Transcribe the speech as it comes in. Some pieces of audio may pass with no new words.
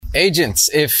Agents,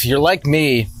 if you're like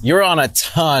me, you're on a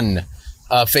ton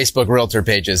of Facebook realtor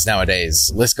pages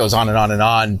nowadays. List goes on and on and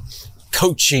on.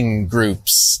 Coaching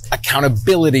groups,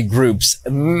 accountability groups,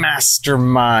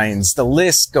 masterminds. The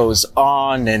list goes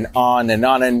on and on and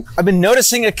on. And I've been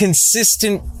noticing a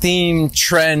consistent theme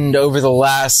trend over the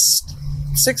last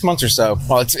 6 months or so.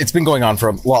 Well, it's been going on for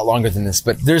a lot longer than this,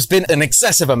 but there's been an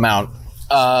excessive amount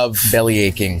of belly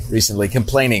aching recently,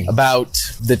 complaining about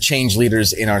the change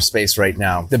leaders in our space right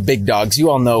now. The big dogs, you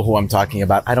all know who I'm talking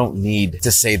about. I don't need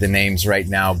to say the names right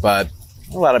now, but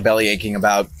a lot of belly aching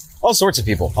about all sorts of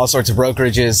people, all sorts of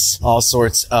brokerages, all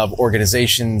sorts of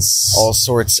organizations, all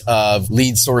sorts of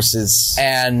lead sources.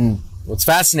 And what's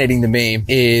fascinating to me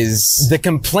is the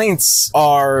complaints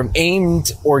are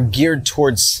aimed or geared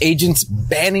towards agents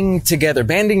banding together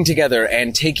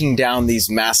and taking down these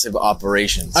massive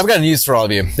operations. I've got news for all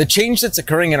of you. The change that's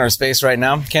occurring in our space right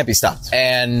now can't be stopped.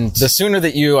 And the sooner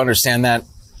that you understand that,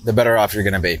 the better off you're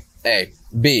going to be. A.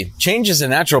 B. Change is a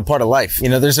natural part of life. You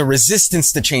know, there's a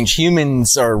resistance to change.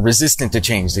 Humans are resistant to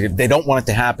change. They don't want it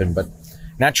to happen, but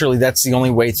naturally that's the only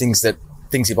way things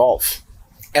evolve.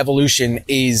 Evolution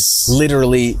is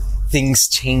literally things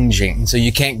changing. So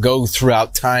you can't go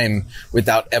throughout time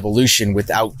without evolution,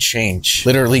 without change.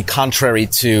 Literally contrary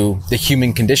to the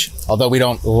human condition. Although we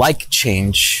don't like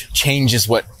change, change is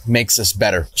what makes us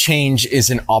better. Change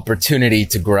is an opportunity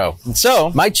to grow. And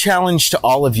so my challenge to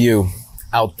all of you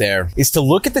out there is to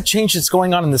look at the change that's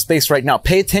going on in the space right now,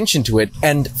 pay attention to it,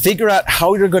 and figure out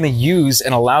how you're going to use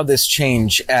and allow this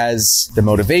change as the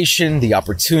motivation, the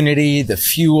opportunity, the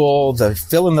fuel, the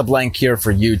fill in the blank here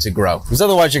for you to grow. Because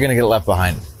otherwise you're going to get left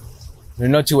behind. There are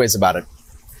no two ways about it.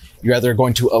 You're either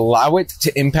going to allow it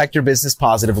to impact your business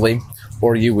positively,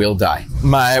 or you will die.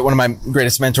 One of my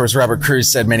greatest mentors, Robert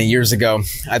Cruz, said many years ago,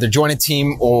 either join a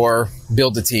team or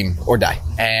build a team or die.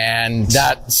 And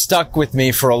that stuck with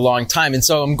me for a long time. And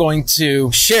so I'm going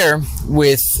to share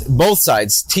with both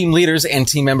sides, team leaders and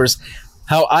team members,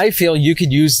 how I feel you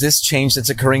could use this change that's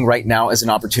occurring right now as an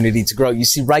opportunity to grow. You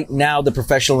see, right now, the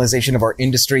professionalization of our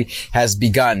industry has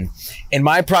begun. In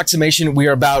my approximation, we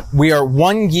are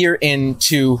 1 year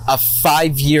into a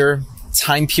 5-year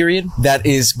time period that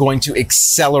is going to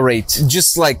accelerate,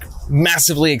 just like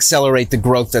massively accelerate the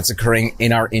growth that's occurring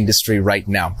in our industry right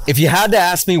now. If you had to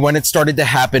ask me when it started to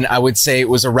happen, I would say it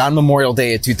was around Memorial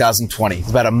Day of 2020. It's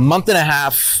about a month and a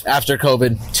half after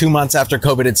COVID, 2 months after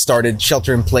COVID had started,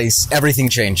 shelter in place, everything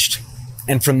changed.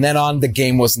 And from then on, the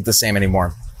game wasn't the same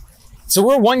anymore. So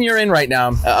we're 1 year in right now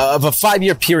of a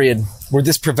 5-year period where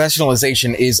this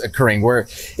professionalization is occurring, where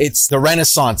it's the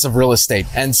renaissance of real estate.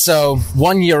 And so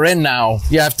 1 year in now,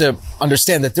 you have to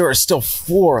understand that there are still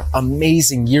 4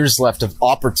 amazing years left of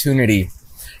opportunity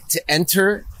to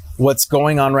enter what's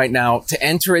going on right now, to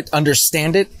enter it,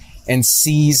 understand it, and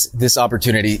seize this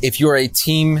opportunity. If you're a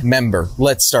team member,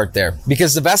 let's start there.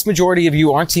 Because the vast majority of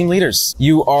you aren't team leaders.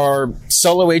 You are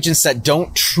solo agents that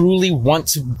don't truly want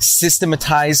to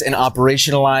systematize and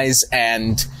operationalize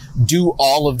and do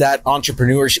all of that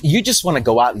entrepreneurship. You just want to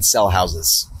go out and sell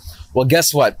houses. Well,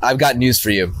 guess what? I've got news for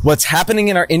you. What's happening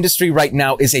in our industry right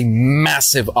now is a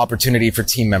massive opportunity for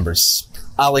team members.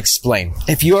 I'll explain.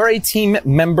 If you are a team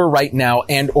member right now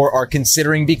and or are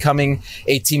considering becoming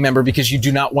a team member because you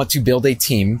do not want to build a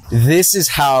team, this is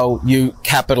how you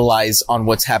capitalize on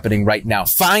what's happening right now.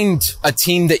 Find a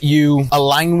team that you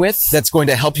align with that's going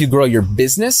to help you grow your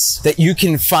business, that you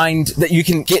can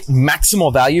get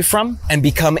maximal value from and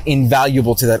become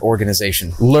invaluable to that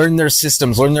organization. Learn their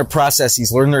systems, learn their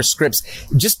processes, learn their scripts.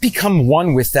 Just become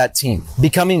one with that team.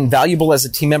 Become invaluable as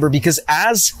a team member, because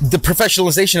as the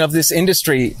professionalization of this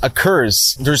industry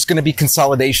occurs, there's going to be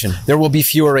consolidation. There will be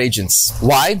fewer agents.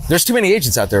 Why? There's too many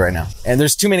agents out there right now. And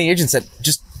there's too many agents that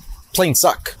just plain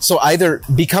suck. So either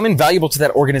become invaluable to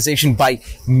that organization by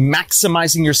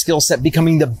maximizing your skill set,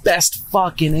 becoming the best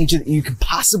fucking agent that you could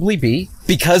possibly be,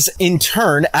 because in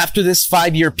turn, after this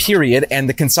 5-year period and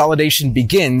the consolidation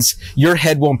begins, your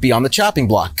head won't be on the chopping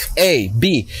block. A.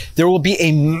 B. There will be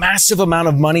a massive amount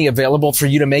of money available for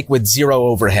you to make with zero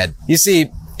overhead. You see,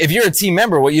 if you're a team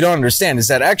member, what you don't understand is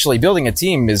that actually building a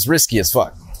team is risky as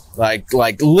fuck.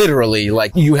 Like literally,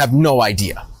 you have no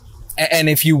idea. And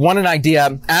if you want an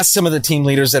idea, ask some of the team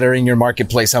leaders that are in your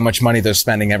marketplace how much money they're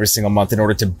spending every single month in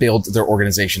order to build their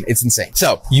organization. It's insane.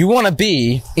 So you want to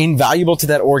be invaluable to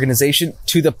that organization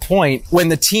to the point when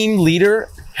the team leader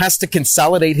has to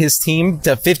consolidate his team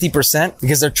to 50%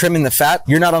 because they're trimming the fat.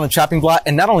 You're not on the chopping block.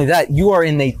 And not only that, you are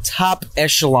in the top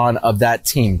echelon of that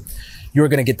team. You're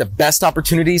going to get the best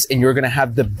opportunities and you're going to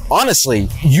have honestly,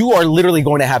 you are literally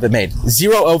going to have it made.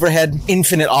 Zero overhead,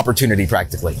 infinite opportunity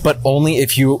practically, but only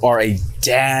if you are a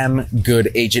damn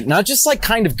good agent. Not just like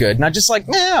kind of good, not just like,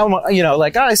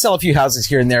 like I sell a few houses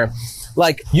here and there.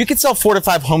 Like you could sell 4 to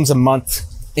 5 homes a month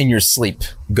in your sleep.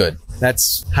 Good.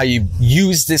 That's how you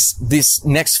use this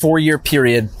next 4-year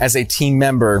period as a team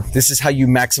member. This is how you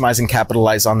maximize and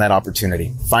capitalize on that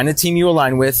opportunity. Find a team you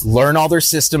align with, learn all their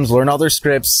systems, learn all their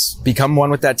scripts, become one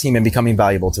with that team and become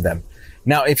invaluable to them.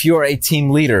 Now, if you're a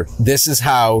team leader, this is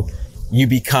how you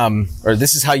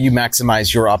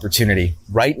maximize your opportunity.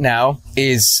 Right now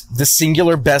is the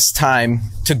singular best time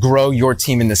to grow your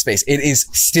team in this space. It is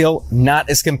still not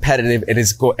as competitive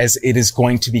as it is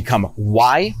going to become.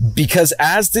 Why? Because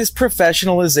as this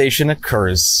professionalization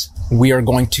occurs, we are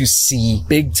going to see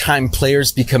big time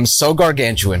players become so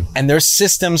gargantuan and their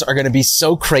systems are going to be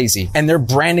so crazy and their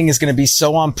branding is going to be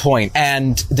so on point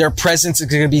and their presence is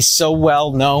going to be so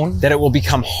well known that it will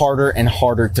become harder and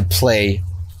harder to play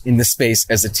in the space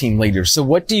as a team leader. So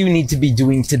what do you need to be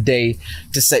doing today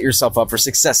to set yourself up for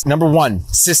success? Number 1,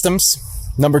 systems.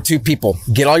 Number 2, people.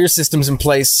 Get all your systems in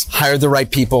place, hire the right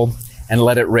people, and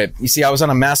let it rip. You see, I was on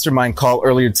a mastermind call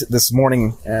earlier this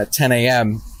morning at 10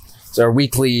 a.m. It's our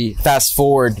weekly fast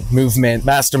forward movement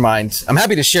mastermind. I'm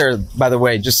happy to share, by the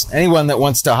way, just anyone that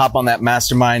wants to hop on that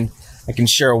mastermind, I can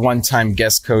share a one-time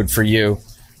guest code for you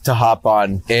to hop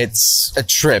on. It's a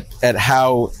trip at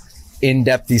how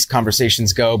in-depth these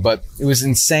conversations go, but it was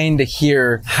insane to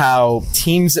hear how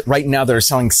teams right now that are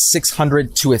selling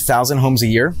 600 to 1,000 homes a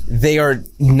year, they are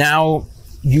now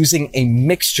using a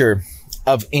mixture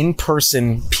of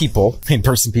in-person people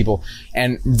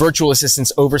and virtual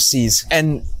assistants overseas.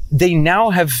 And they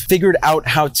now have figured out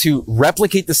how to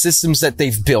replicate the systems that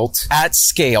they've built at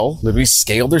scale, literally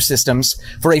scale their systems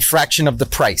for a fraction of the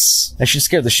price. That should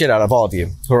scare the shit out of all of you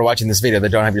who are watching this video that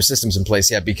don't have your systems in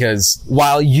place yet, because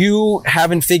while you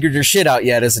haven't figured your shit out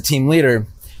yet as a team leader,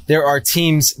 there are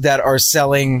teams that are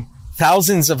selling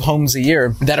thousands of homes a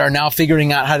year that are now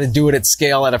figuring out how to do it at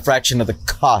scale at a fraction of the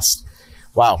cost.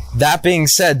 Wow. That being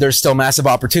said, there's still massive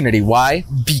opportunity. Why?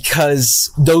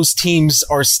 Because those teams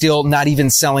are still not even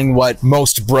selling what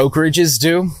most brokerages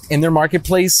do in their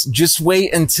marketplace. Just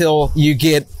wait until you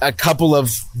get a couple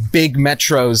of big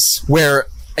metros where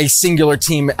a singular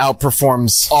team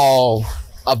outperforms all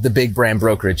of the big brand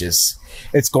brokerages.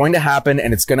 It's going to happen,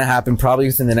 and it's going to happen probably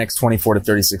within the next 24 to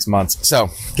 36 months. So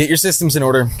get your systems in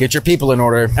order, get your people in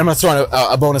order. I'm going to throw in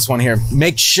a bonus one here.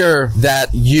 Make sure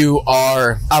that you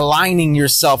are aligning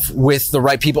yourself with the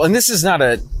right people. And this is not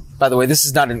by the way, this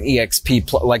is not an EXP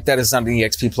plug. Like that is not an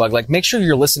EXP plug. Like make sure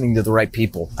you're listening to the right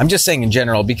people. I'm just saying in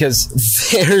general, because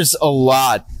there's a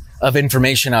lot of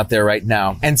information out there right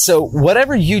now. And so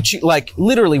whatever you choose, like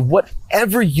literally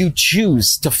whatever you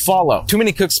choose to follow, too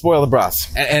many cooks spoil the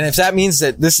broth. And if that means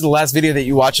that this is the last video that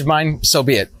you watch of mine, so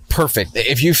be it. Perfect.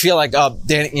 If you feel like,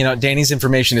 Danny's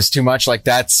information is too much, like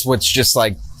that's what's just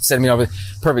like setting me over.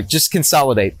 Perfect. Just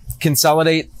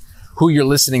consolidate who you're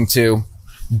listening to,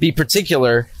 be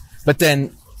particular, but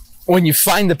then when you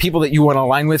find the people that you want to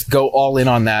align with, go all in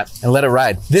on that and let it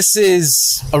ride. This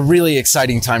is a really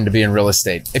exciting time to be in real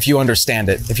estate if you understand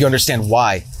it, if you understand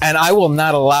why. And I will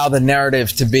not allow the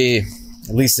narrative to be,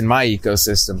 at least in my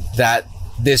ecosystem, that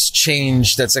this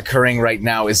change that's occurring right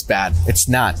now is bad. It's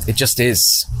not. It just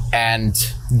is. And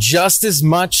just as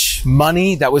much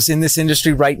money that was in this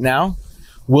industry right now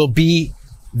will be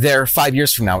there 5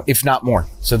 years from now, if not more.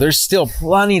 So there's still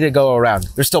plenty to go around.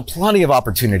 There's still plenty of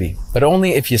opportunity, but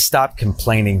only if you stop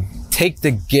complaining. Take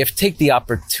the gift, take the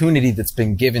opportunity that's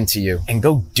been given to you and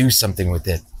go do something with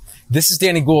it. This is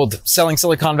Danny Gould, selling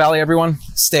Silicon Valley, everyone.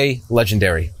 Stay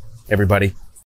legendary, everybody.